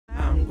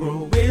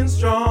growing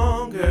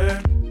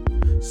stronger,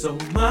 so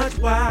much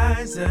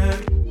wiser.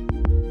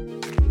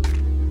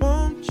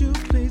 Won't you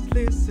please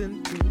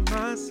listen to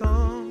my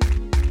song?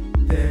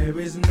 There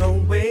is no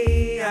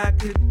way I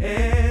could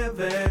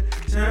ever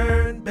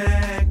turn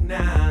back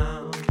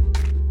now.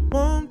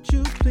 Won't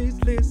you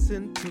please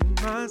listen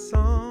to my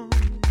song?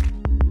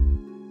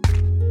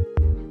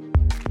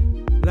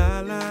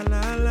 La la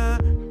la la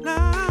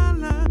la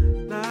la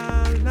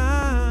la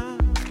la.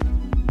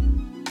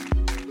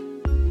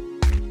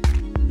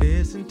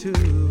 Listen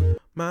to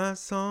my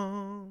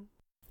song.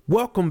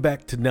 Welcome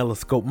back to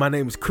Neloscope. My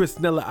name is Chris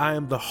Nella. I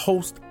am the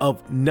host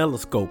of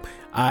Neloscope.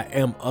 I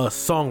am a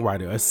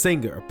songwriter, a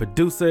singer, a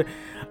producer,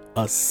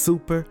 a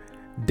super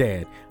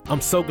dad.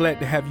 I'm so glad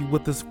to have you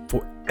with us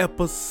for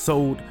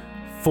episode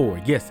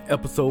 4. Yes,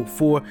 episode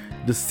 4.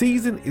 The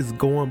season is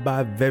going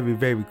by very,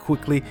 very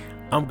quickly.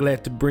 I'm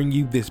glad to bring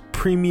you this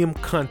premium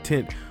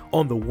content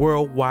on the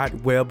World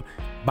Wide Web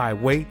by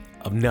way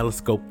of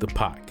Neloscope, the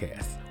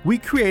podcast. We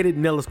created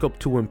Neloscope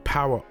to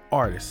empower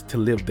artists to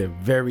live their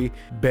very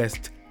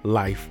best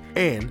life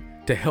and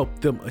to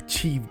help them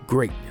achieve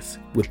greatness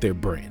with their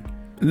brand.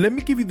 Let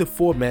me give you the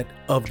format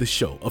of the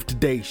show, of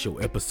today's show,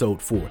 episode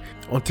 4.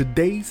 On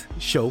today's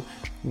show,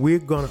 we're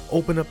going to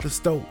open up the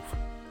stove.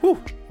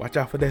 Whew, watch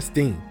out for that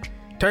steam.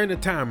 Turn the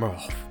timer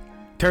off.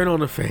 Turn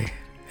on the fan.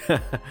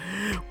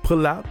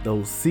 Pull out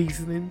those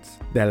seasonings,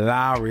 that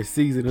Lowry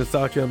seasoning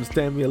salt, you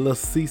understand me? A little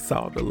sea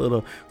salt, a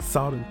little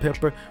salt and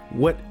pepper,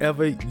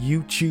 whatever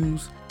you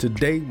choose.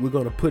 Today, we're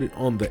going to put it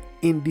on the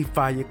indie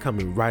fire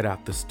coming right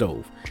out the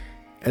stove.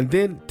 And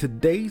then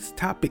today's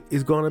topic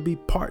is going to be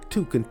part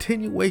 2,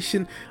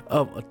 continuation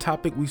of a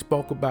topic we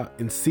spoke about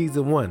in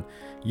season 1.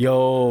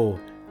 Yo,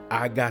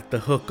 I got the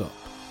hookup.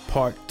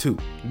 Part 2.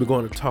 We're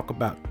going to talk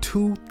about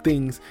 2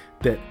 things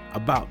that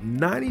about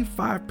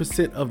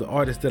 95% of the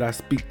artists that I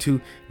speak to,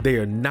 they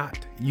are not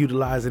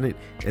utilizing it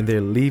and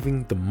they're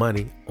leaving the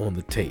money on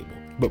the table.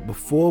 But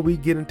before we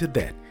get into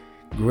that,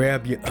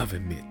 grab your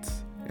oven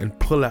mitts and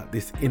pull out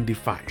this indie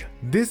fire.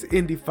 This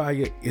indie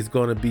fire is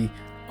going to be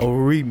a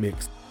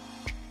remix.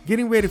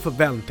 Getting ready for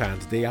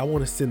Valentine's Day, I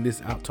want to send this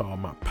out to all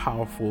my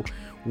powerful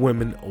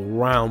women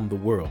around the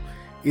world.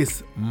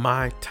 It's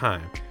My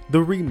Time, the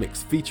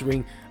remix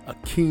featuring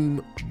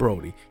Akeem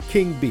Brody,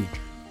 King B,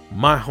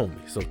 my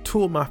homie. So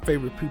 2 of my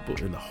favorite people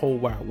in the whole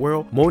wide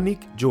world,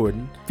 Monique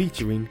Jordan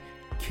featuring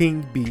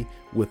King B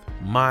with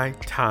My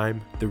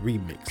Time, the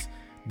remix.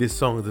 This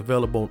song is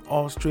available on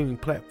all streaming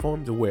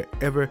platforms and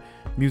wherever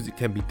music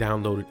can be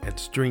downloaded and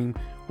streamed.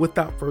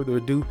 Without further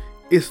ado,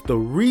 it's the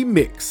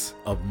remix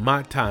of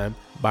My Time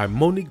by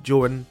Monique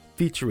Jordan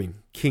featuring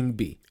King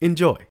B.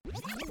 Enjoy.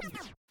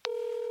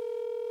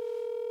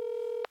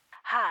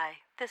 Hi,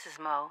 this is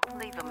Mo.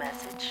 Leave a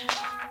message.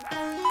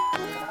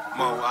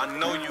 Mo, I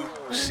know you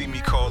see me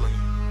calling you.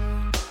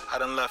 I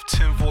done left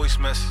 10 voice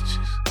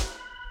messages.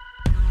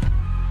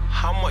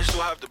 How much do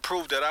I have to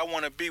prove that I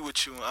want to be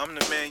with you? I'm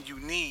the man you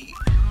need.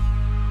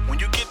 When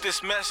you get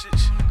this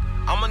message,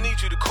 I'ma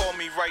need you to call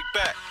me right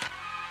back.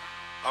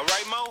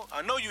 Alright, Mo?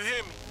 I know you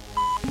hear me.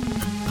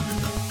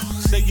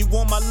 Say you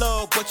want my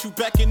love, but you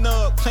backing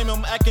up. Claim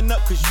I'm acting up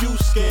cause you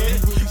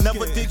scared.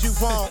 Never did you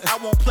wrong, I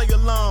won't play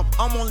along.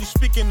 I'm only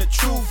speaking the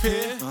truth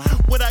here.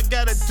 What I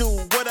gotta do,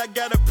 what I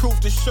gotta prove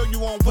to show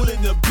you I'm willing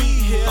to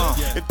be here.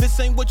 If this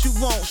ain't what you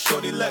want,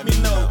 shorty, let me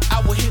know.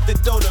 I will hit the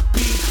door to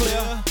be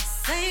clear.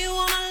 Say you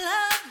wanna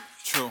love me.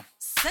 True.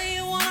 Say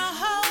you wanna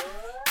hold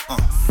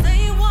me.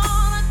 Say you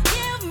wanna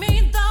give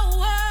me the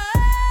word.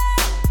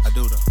 I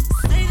do though.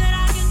 Say that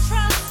I can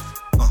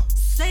trust.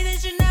 Say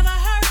that you never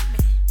hurt me.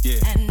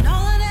 Yeah. And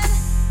all of that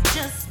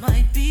just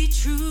might be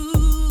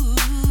true.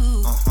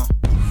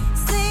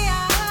 See,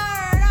 I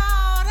heard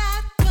all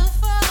that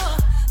before,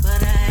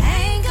 but I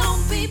ain't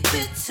gonna be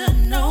bitter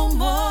no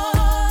more.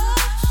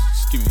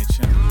 Just give me a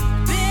chance.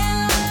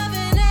 Been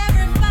loving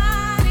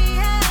everybody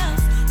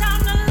else,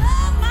 time to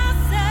love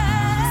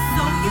myself.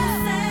 So you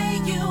say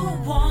you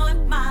want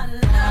my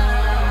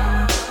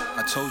love.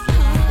 I told you.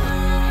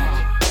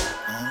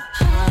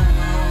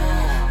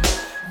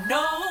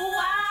 No,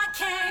 I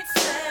can't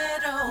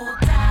settle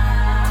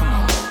down. Come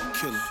on,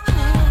 kill it.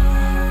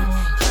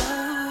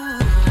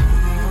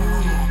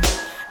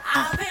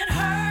 I've been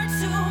hurt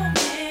too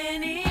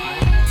many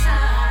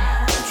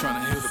times. I'm trying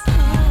to heal the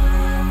pain.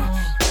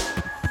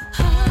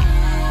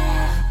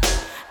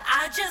 I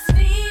just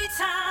need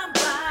time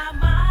by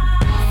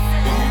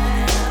myself.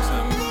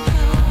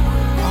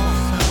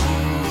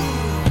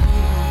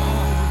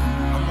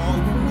 I'm all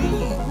you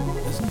need.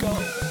 Let's go.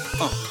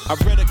 I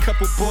read a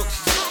couple books,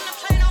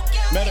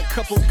 met a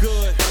couple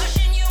good.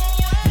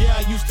 Yeah,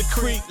 I used to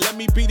creep, let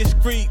me be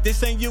discreet.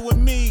 This ain't you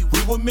and me,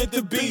 we were meant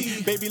to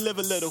be. Baby, live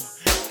a little,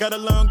 gotta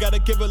learn, gotta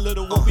give a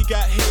little. What we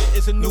got here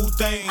is a new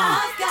thing.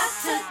 I've got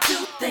to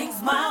do things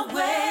my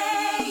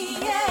way,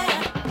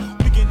 yeah.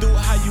 We can do it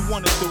how you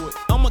wanna do it.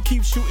 I'ma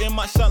keep shooting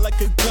my shot like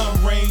a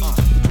gun range.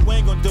 What you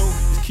ain't gonna do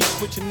is keep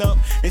switching up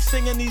and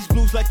singing these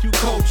blues like you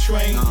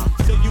Coltrane.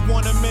 Say you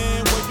want a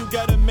man, well you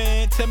got a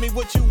man. Tell me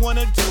what you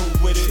wanna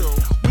do with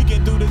it. We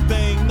and do the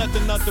thing,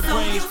 nothing out the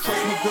range. Trust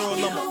me, girl,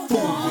 I'm a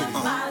fool with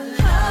it.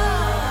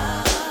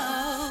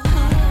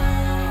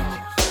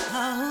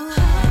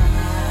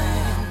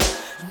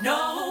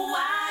 No,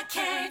 I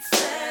can't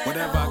say.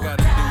 Whatever I gotta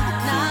do to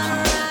Not please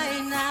you.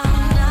 right now,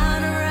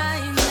 not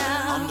right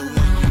now. I'm the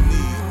one you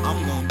need. I'm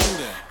gonna do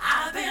that.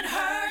 I've been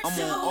hurt I'm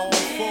too on all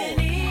fours.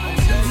 many, I'm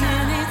too telling you.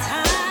 many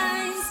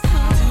times,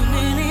 too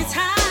many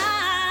times.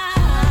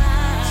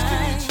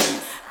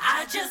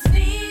 I just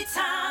need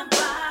time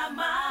by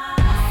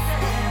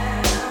myself.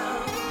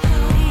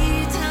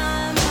 Need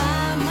time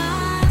by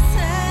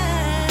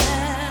myself.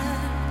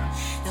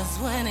 'Cause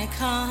when it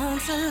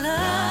comes to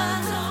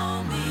love,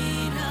 don't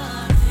mean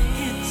nothing.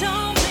 It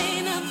don't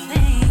mean a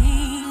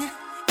thing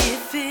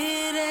if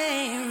it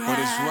ain't right. But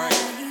it's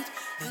right.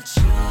 The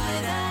joy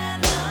that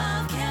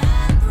love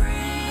can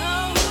bring.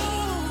 Oh,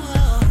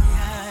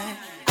 yeah.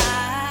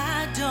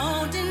 I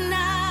don't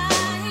deny.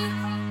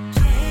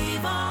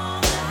 Gave all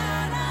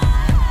that I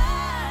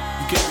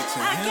had. You gave it to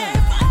I him. gave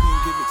You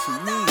didn't give it to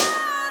me. all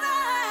that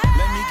I had.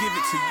 Let me give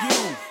it to you.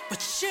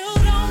 But you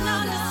don't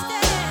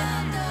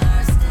understand.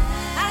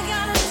 I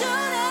gotta do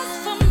this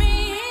for me.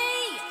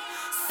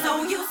 So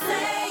you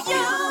say,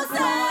 you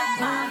say,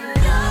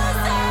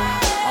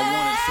 I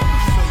wanted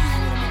someone to show you what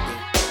I'm gonna do.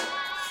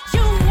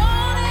 you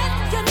want it,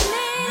 you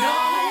need it. No,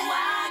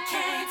 I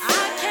can't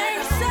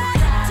set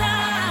it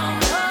down.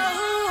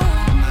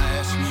 I'm not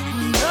asking you to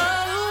do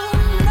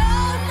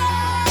that. No.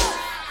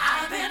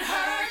 I've been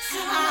hurt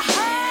too many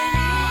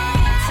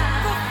times.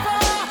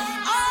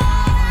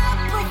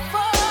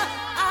 Before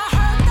I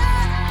heard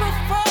that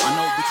before. I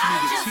know, but you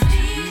need to teach me.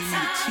 You need me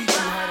to teach you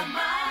how to.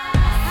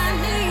 I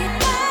need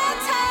that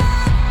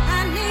time.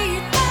 I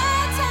need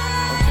that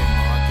time. Okay,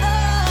 no,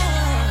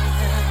 I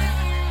get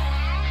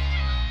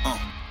Oh.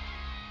 it.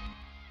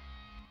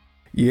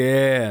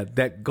 Yeah,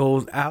 that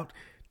goes out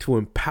to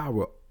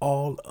empower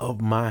all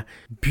of my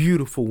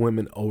beautiful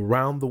women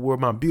around the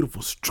world, my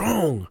beautiful,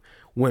 strong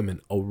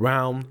women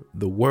around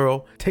the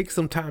world. Take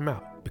some time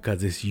out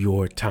because it's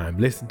your time.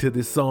 Listen to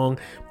this song,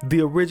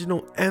 the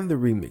original and the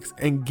remix,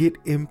 and get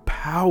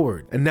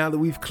empowered. And now that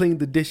we've cleaned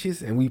the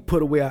dishes and we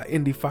put away our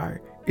indie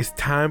fire, it's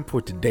time for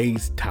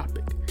today's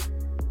topic.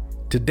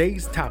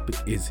 Today's topic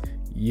is,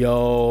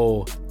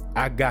 yo,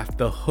 I got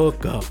the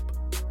hookup.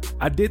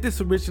 I did this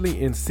originally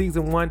in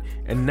season 1,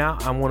 and now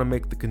I want to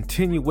make the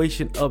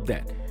continuation of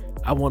that.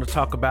 I want to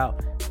talk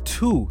about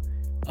 2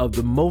 of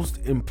the most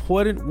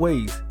important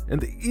ways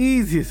and the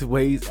easiest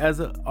ways as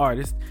an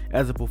artist,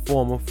 as a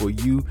performer, for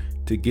you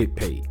to get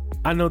paid.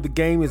 I know the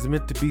game is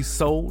meant to be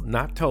sold,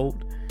 not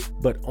told,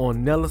 but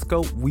on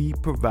Nellascope, we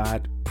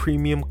provide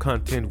premium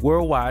content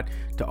worldwide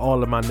to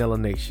all of my Nella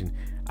Nation.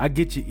 I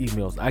get your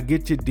emails, I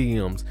get your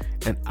DMs,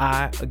 and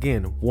I,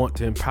 again, want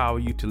to empower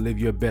you to live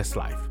your best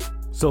life.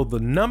 So the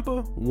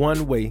number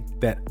one way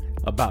that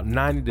about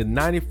 90 to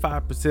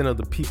 95% of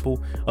the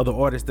people, of the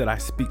artists that I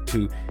speak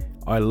to,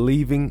 are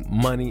leaving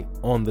money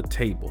on the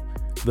table.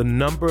 The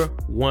number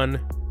one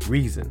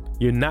reason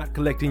you're not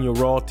collecting your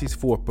royalties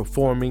for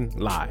performing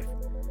live.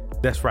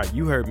 That's right,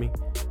 you heard me.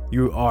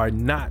 You are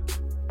not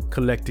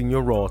collecting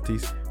your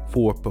royalties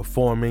for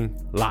performing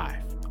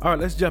live. All right,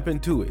 let's jump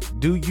into it.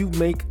 Do you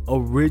make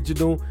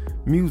original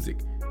music?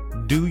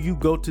 Do you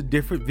go to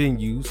different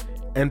venues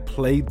and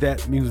play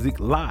that music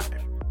live?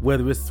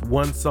 Whether it's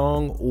one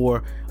song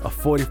or a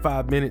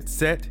 45-minute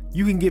set,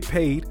 you can get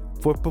paid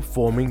for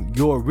performing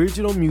your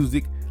original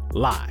music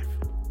live.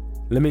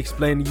 Let me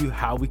explain to you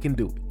how we can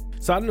do it.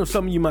 So I know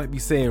some of you might be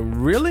saying,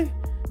 really?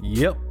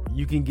 Yep,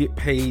 you can get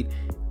paid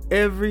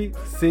every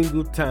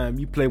single time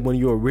you play one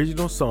of your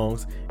original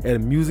songs at a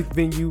music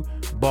venue,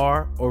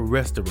 bar, or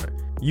restaurant.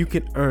 You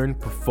can earn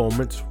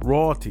performance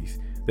royalties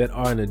that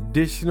are an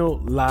additional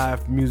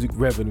live music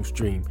revenue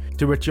stream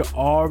to what you're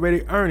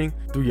already earning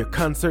through your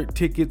concert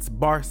tickets,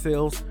 bar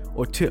sales,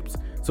 or tips.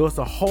 So it's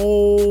a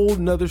whole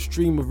nother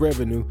stream of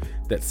revenue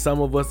that some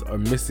of us are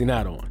missing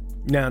out on.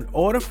 Now, in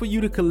order for you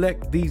to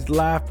collect these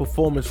live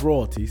performance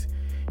royalties,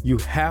 you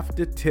have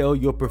to tell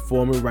your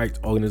performing rights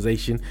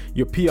organization,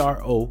 your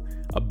PRO,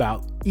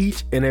 about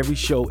each and every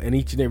show and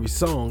each and every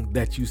song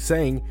that you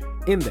sang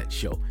in that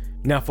show.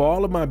 Now, for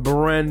all of my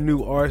brand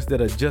new artists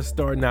that are just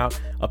starting out,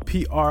 a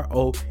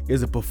PRO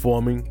is a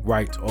performing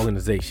rights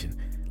organization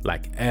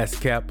like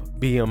ASCAP,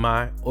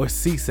 BMI, or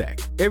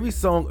CSAC. Every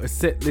song or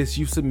set list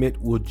you submit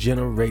will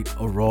generate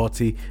a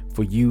royalty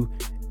for you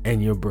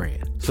and your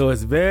brand. So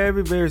it's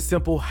very, very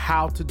simple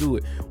how to do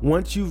it.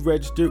 Once you've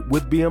registered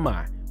with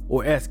BMI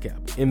or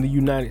ASCAP in the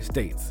United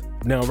States.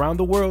 Now, around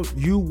the world,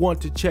 you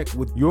want to check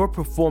with your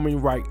performing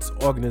rights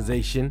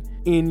organization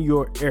in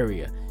your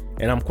area.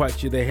 And I'm quite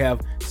sure they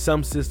have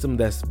some system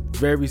that's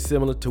very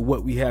similar to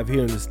what we have here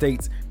in the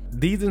States.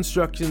 These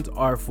instructions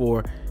are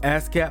for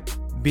ASCAP,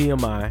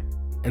 BMI,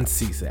 and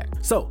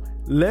CSAC. So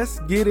let's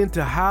get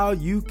into how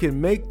you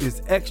can make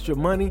this extra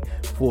money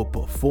for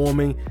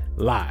performing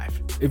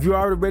live. If you're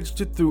already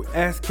registered through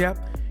ASCAP,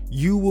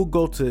 you will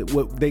go to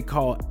what they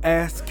call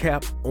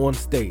ASCAP on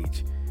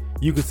Stage.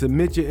 You can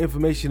submit your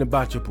information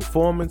about your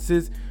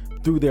performances,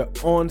 through their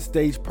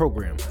on-stage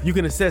program. You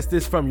can access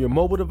this from your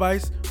mobile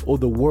device or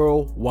the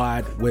World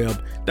Wide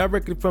Web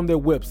directly from their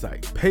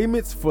website.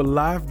 Payments for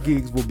live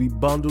gigs will be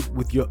bundled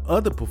with your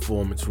other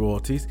performance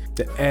royalties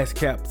that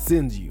ASCAP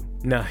sends you.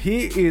 Now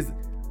here is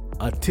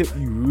a tip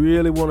you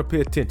really want to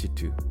pay attention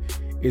to.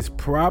 It's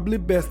probably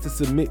best to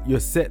submit your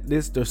set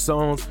list or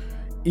songs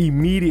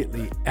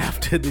immediately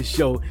after the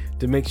show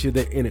to make sure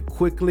they're in it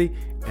quickly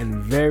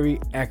and very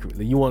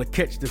accurately. You want to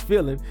catch the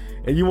feeling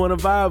and you want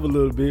to vibe a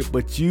little bit,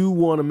 but you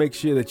want to make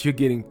sure that you're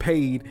getting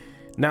paid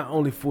not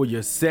only for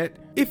your set,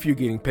 if you're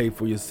getting paid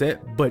for your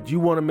set, but you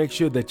want to make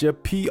sure that your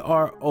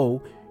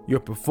PRO, your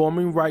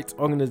performing rights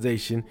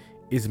organization,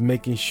 is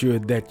making sure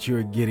that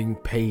you're getting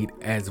paid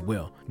as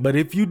well. But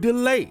if you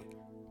delay,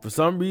 for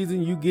some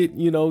reason you get,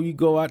 you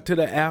go out to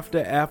the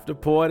after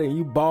party and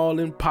you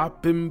balling,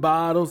 popping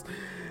bottles,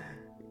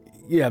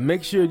 yeah,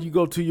 make sure you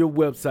go to your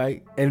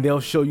website and they'll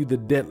show you the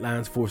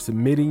deadlines for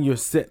submitting your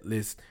set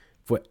list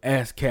for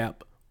ASCAP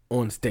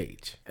on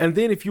stage. And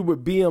then if you're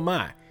with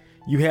BMI,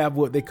 you have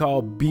what they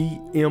call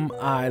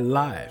BMI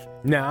Live.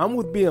 Now I'm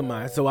with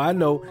BMI, so I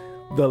know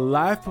the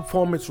live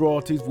performance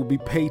royalties will be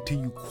paid to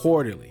you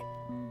quarterly.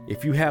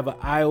 If you have an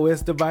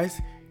iOS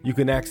device, you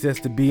can access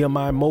the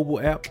BMI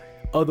mobile app.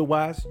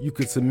 Otherwise, you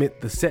can submit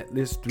the set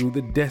list through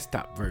the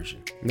desktop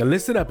version. Now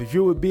listen up, if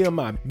you're with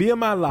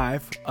BMI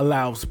Live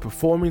allows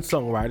performing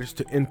songwriters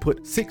to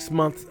input 6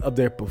 months of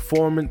their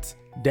performance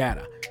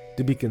data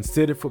to be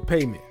considered for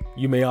payment.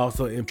 You may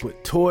also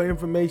input tour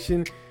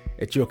information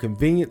at your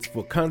convenience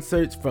for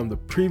concerts from the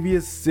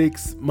previous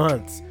 6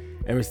 months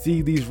and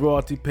receive these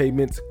royalty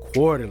payments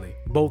quarterly.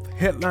 Both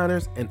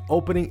headliners and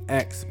opening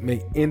acts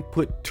may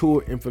input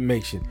tour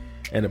information,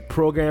 and the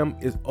program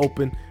is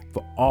open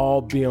for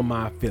all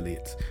BMI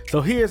affiliates. So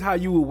here's how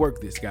you will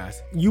work this,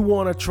 guys. You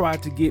want to try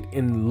to get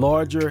in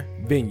larger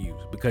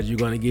venues because you're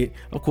going to get,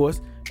 of course,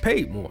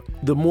 paid more.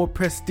 The more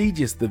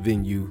prestigious the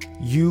venue,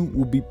 you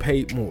will be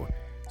paid more.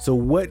 So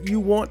what you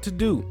want to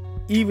do,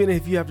 even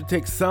if you have to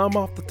take some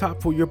off the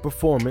top for your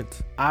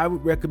performance, I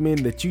would recommend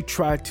that you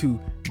try to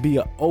be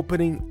an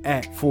opening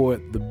act for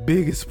the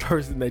biggest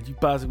person that you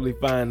possibly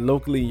find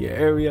locally in your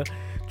area.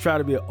 Try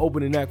to be an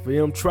opening act for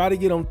him. Try to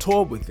get on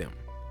tour with them,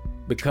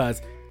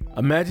 because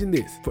imagine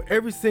this, for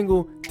every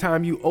single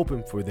time you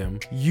open for them,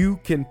 you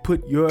can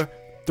put your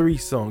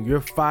 3-song,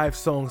 your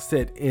 5-song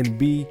set in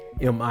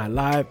BMI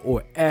Live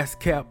or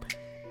ASCAP,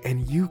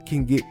 and you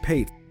can get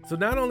paid. So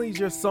not only is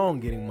your song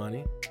getting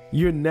money,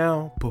 you're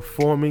now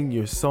performing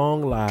your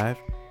song live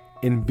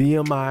in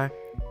BMI,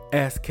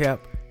 ASCAP,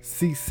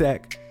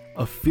 SESAC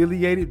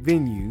affiliated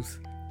venues,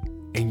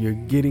 and you're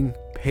getting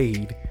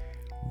paid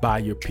by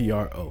your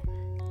PRO.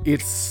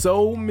 It's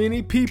so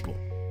many people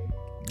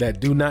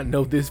that do not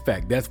know this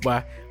fact. That's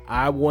why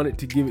I wanted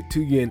to give it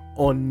to you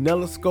on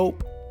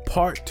Neloscope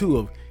part 2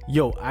 of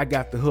Yo, I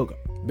Got the Hook.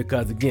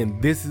 Because again,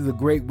 this is a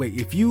great way.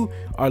 If you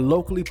are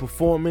locally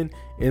performing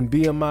in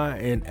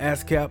BMI and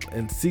ASCAP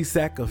and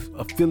SESAC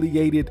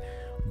affiliated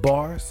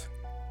bars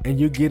and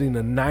you're getting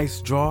a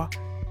nice draw,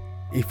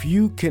 if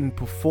you can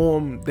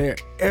perform there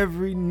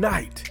every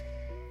night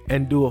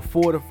and do a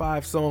 4 to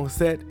 5 song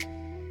set,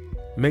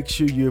 make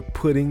sure you're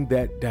putting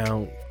that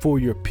down for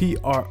your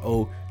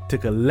PRO to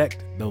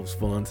collect those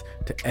funds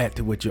to add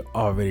to what you're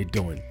already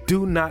doing.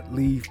 Do not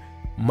leave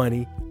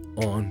money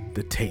on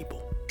the table.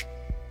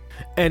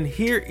 And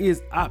here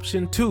is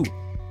option 2.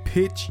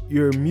 Pitch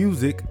your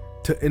music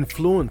to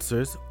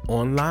influencers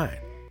online.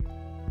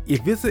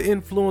 If it's an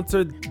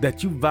influencer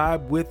that you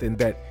vibe with and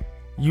that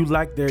you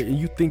like and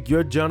you think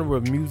your genre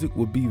of music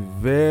would be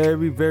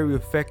very, very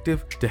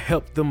effective to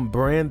help them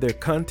brand their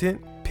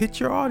content, pitch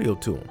your audio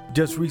to them.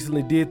 Just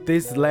recently did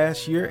this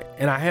last year,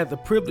 and I had the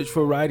privilege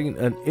for writing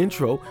an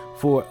intro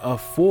for a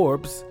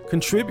Forbes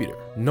contributor.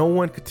 No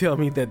one could tell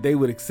me that they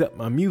would accept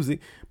my music,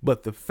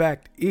 but the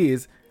fact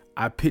is,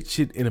 I pitched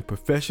it in a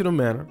professional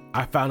manner.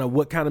 I found out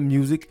what kind of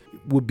music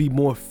would be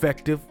more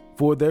effective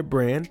for their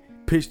brand,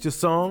 pitched a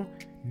song,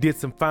 did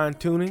some fine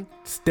tuning,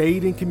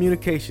 stayed in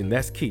communication.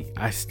 That's key.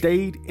 I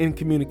stayed in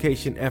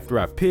communication after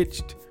I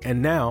pitched,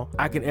 and now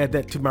I can add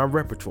that to my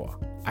repertoire.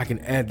 I can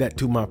add that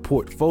to my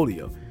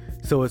portfolio.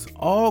 So it's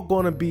all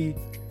going to be,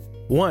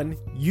 1,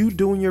 you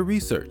doing your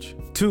research.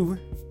 2,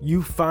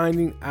 you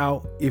finding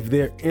out if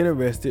they're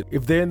interested,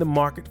 if they're in the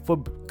market for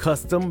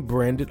custom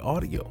branded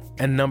audio.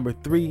 And number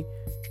 3,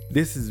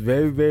 this is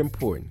very, very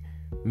important.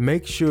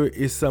 Make sure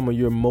it's some of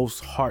your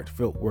most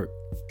heartfelt work,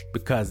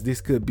 because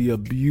this could be a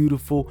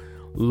beautiful,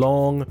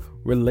 long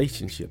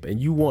relationship,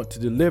 and you want to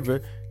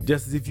deliver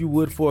just as if you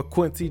would for a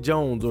Quincy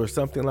Jones or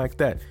something like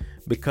that,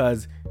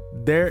 because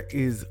there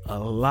is a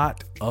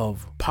lot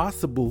of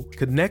possible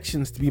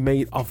connections to be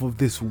made off of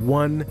this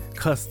one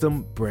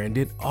custom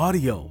branded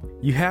audio.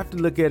 You have to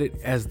look at it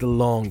as the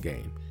long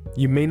game.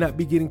 You may not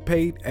be getting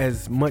paid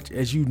as much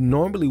as you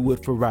normally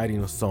would for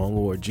writing a song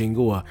or a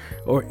jingle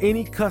or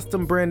any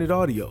custom branded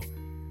audio,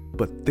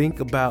 but think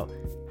about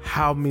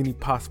how many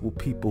possible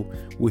people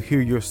will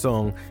hear your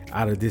song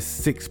out of this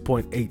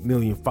 6.8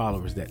 million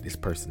followers that this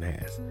person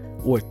has,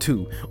 or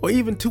 2, or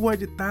even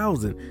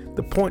 200,000.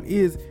 The point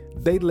is,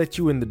 they let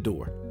you in the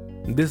door.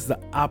 And this is the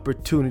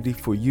opportunity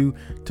for you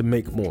to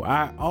make more.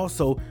 I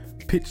also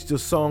pitched a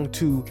song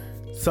to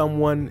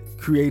someone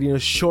creating a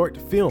short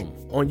film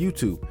on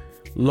YouTube.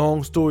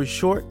 Long story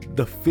short,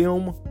 the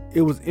film,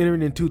 it was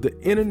entered into the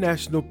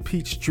International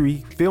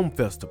Peachtree Film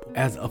Festival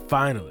as a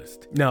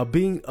finalist. Now,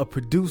 being a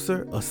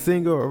producer, a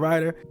singer, or a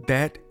writer,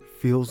 that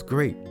feels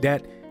great.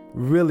 That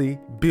really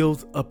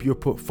builds up your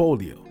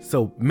portfolio.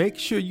 So make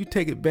sure you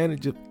take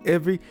advantage of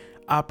every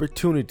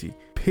opportunity.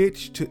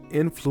 Pitch to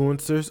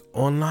influencers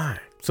online.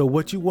 So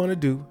what you want to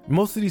do,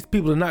 most of these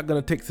people are not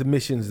going to take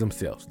submissions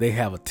themselves. They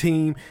have a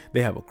team,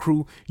 they have a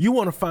crew. You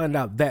want to find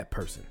out that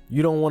person.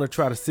 You don't want to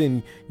try to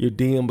send your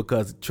DM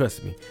because,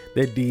 trust me,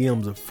 their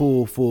DMs are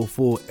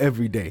full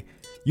every day.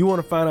 You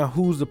want to find out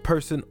who's the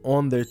person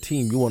on their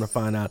team. You want to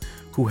find out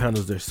who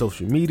handles their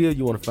social media.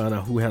 You want to find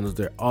out who handles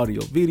their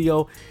audio,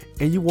 video,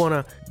 and you want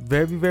to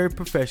very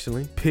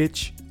professionally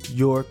pitch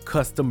your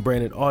custom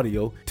branded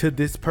audio to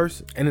this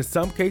person. And in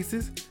some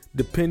cases,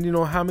 depending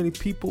on how many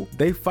people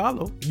they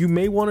follow, you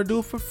may want to do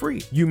it for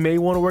free. You may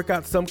want to work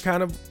out some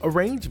kind of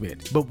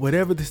arrangement. But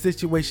whatever the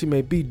situation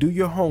may be, do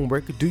your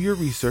homework, do your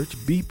research,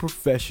 be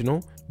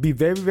professional, be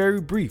very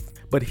brief.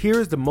 But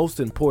here's the most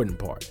important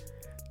part,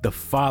 the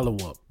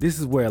follow-up. This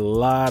is where a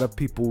lot of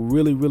people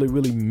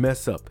really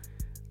mess up.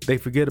 They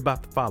forget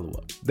about the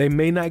follow-up. They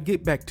may not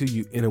get back to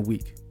you in a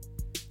week.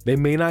 They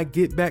may not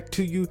get back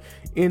to you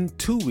in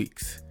 2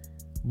 weeks.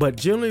 But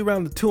generally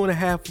around the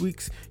 2.5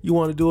 weeks, you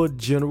want to do a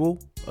general,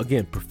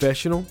 again,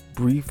 professional,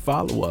 brief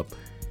follow-up,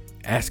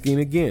 asking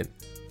again,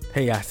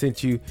 hey, I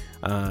sent you,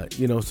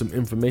 some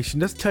information,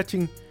 just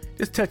touching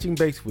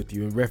base with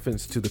you in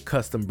reference to the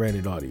custom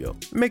branded audio.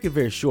 Make it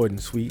very short and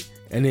sweet.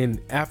 And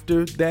then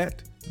after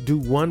that, do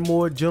one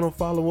more general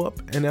follow-up.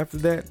 And after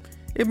that,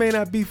 it may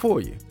not be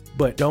for you.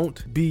 But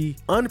don't be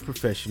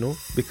unprofessional,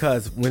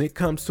 because when it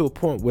comes to a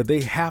point where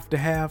they have to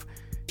have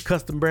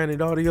custom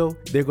branded audio,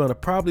 they're going to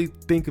probably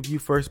think of you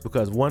first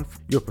because, one,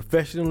 your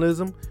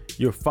professionalism,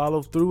 your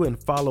follow through and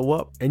follow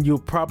up, and you'll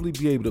probably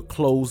be able to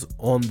close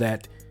on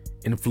that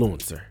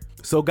influencer.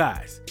 So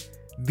guys,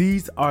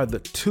 these are the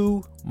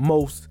 2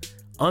 most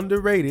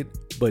underrated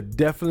but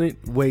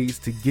definite ways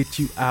to get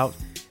you out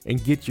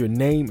and get your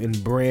name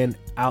and brand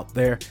out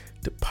there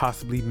to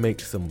possibly make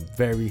some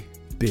very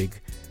big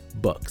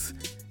bucks.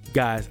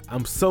 Guys,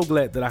 I'm so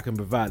glad that I can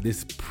provide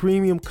this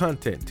premium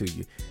content to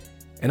you.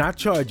 And I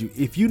charge you,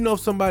 if you know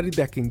somebody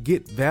that can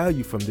get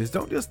value from this,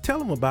 don't just tell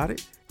them about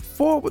it.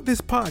 Forward this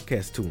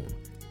podcast to them.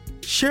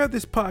 Share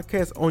this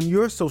podcast on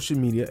your social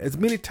media as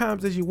many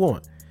times as you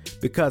want.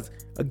 Because,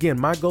 again,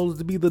 my goal is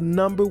to be the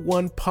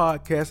 #1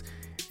 podcast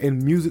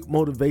in music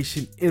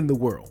motivation in the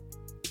world.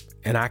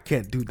 And I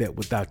can't do that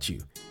without you.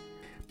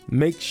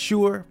 Make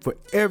sure for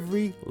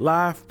every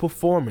live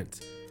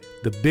performance,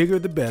 the bigger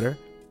the better,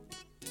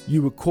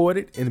 you record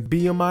it in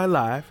BMI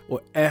Live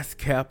or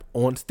ASCAP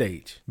on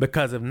stage.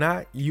 Because if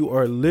not, you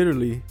are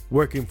literally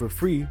working for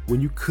free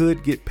when you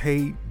could get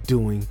paid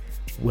doing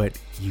what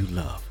you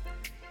love.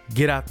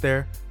 Get out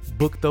there,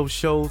 book those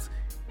shows,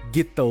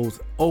 get those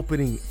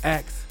opening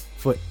acts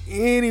for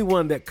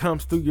anyone that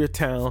comes through your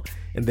town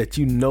and that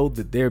you know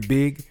that they're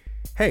big.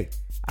 Hey,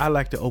 I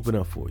like to open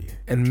up for you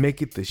and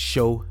make it the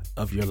show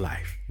of your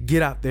life.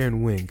 Get out there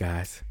and win,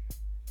 guys.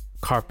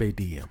 Carpe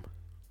diem.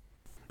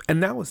 And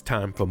now it's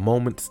time for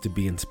Moments to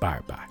be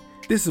Inspired By.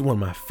 This is one of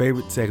my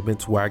favorite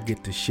segments where I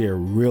get to share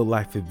real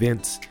life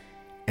events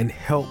and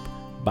help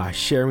by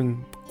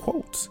sharing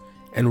quotes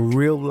and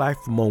real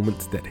life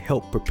moments that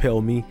help propel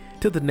me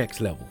to the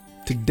next level.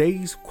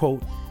 Today's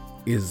quote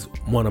is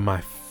one of my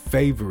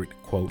favorite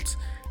quotes.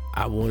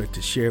 I wanted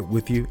to share it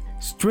with you.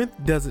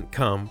 Strength doesn't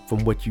come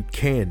from what you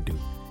can do.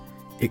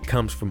 It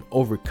comes from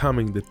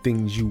overcoming the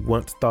things you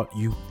once thought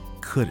you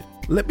couldn't.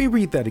 Let me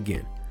read that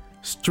again.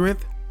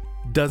 Strength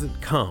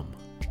doesn't come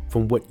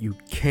from what you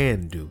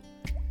can do.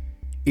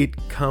 It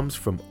comes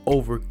from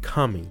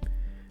overcoming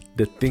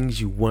the things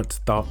you once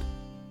thought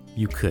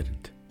you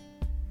couldn't.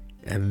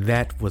 And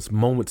that was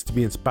Moments to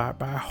be Inspired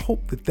By. I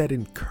hope that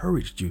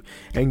encouraged you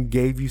and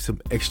gave you some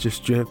extra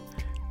strength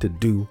to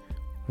do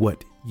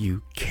what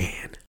you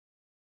can.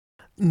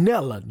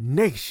 Nella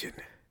Nation,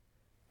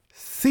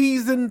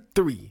 Season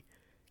 3,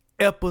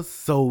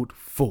 Episode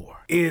 4.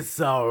 It's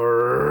a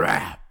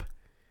wrap.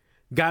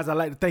 Guys, I'd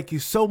like to thank you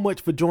so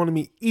much for joining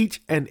me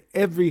each and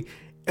every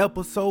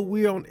episode.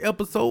 We're on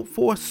episode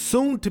 4,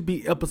 soon to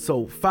be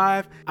episode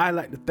 5. I'd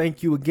like to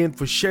thank you again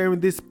for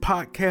sharing this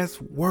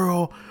podcast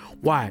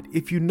worldwide.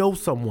 If you know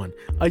someone,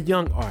 a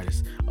young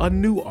artist, a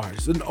new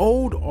artist, an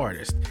old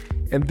artist,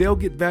 and they'll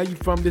get value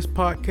from this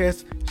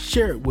podcast,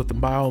 share it with them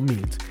by all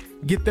means.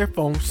 Get their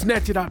phone,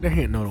 snatch it out their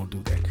hand. No, don't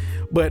do that.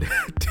 But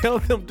tell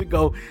them to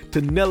go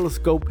to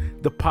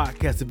Neloscope, the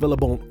podcast,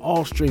 available on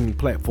all streaming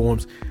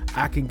platforms.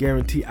 I can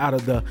guarantee out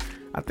of the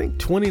I think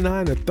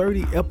 29 or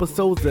 30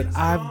 episodes that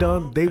I've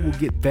done, they will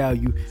get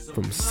value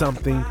from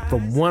something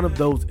from one of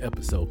those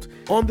episodes.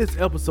 On this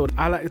episode,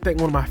 I like to thank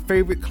one of my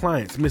favorite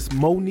clients, Miss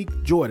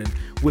Monique Jordan,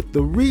 with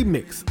the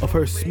remix of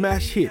her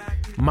smash hit,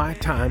 My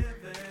Time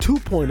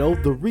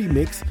 2.0, the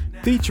remix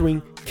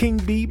featuring King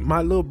B,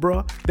 My Lil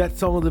Bruh. That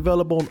song is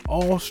available on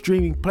all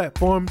streaming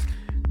platforms.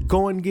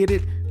 Go and get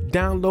it,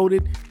 download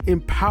it,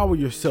 empower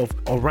yourself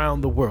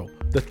around the world.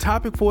 The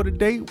topic for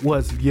today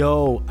was,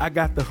 I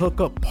Got the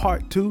Hookup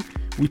Part 2.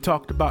 We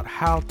talked about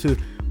how to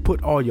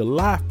put all your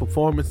live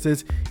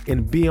performances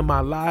in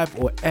BMI Live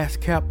or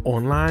ASCAP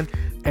online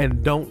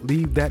and don't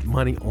leave that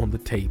money on the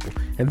table.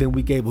 And then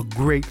we gave a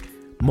great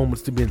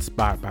Moments to Be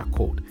Inspired by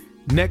quote.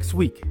 Next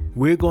week,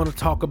 we're going to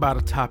talk about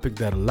a topic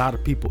that a lot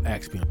of people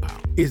ask me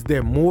about. Is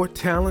there more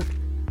talent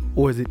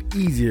or is it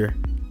easier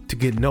to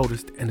get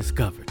noticed and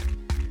discovered?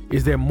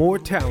 Is there more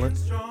talent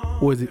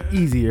or is it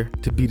easier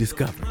to be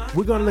discovered?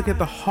 We're going to look at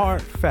the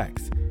hard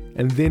facts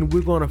and then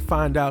we're going to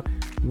find out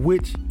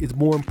which is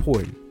more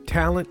important,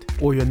 talent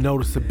or your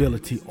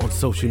noticeability on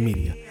social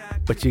media.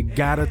 But you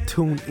gotta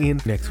tune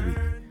in next week.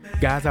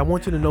 Guys, I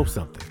want you to know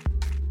something.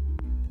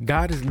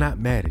 God is not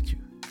mad at you.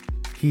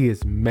 He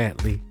is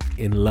madly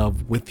in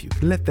love with you.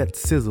 Let that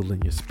sizzle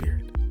in your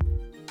spirit.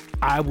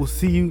 I will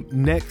see you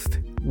next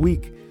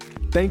week.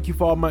 Thank you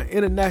for all my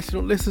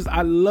international listeners.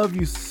 I love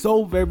you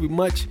so very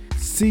much.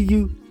 See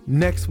you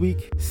next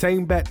week.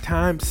 Same bat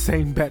time,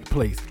 same bat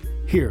place.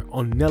 Here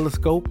on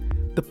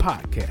Nellascope, the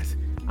podcast.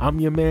 I'm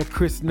your man,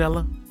 Chris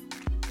Nella,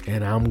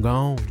 and I'm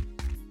gone.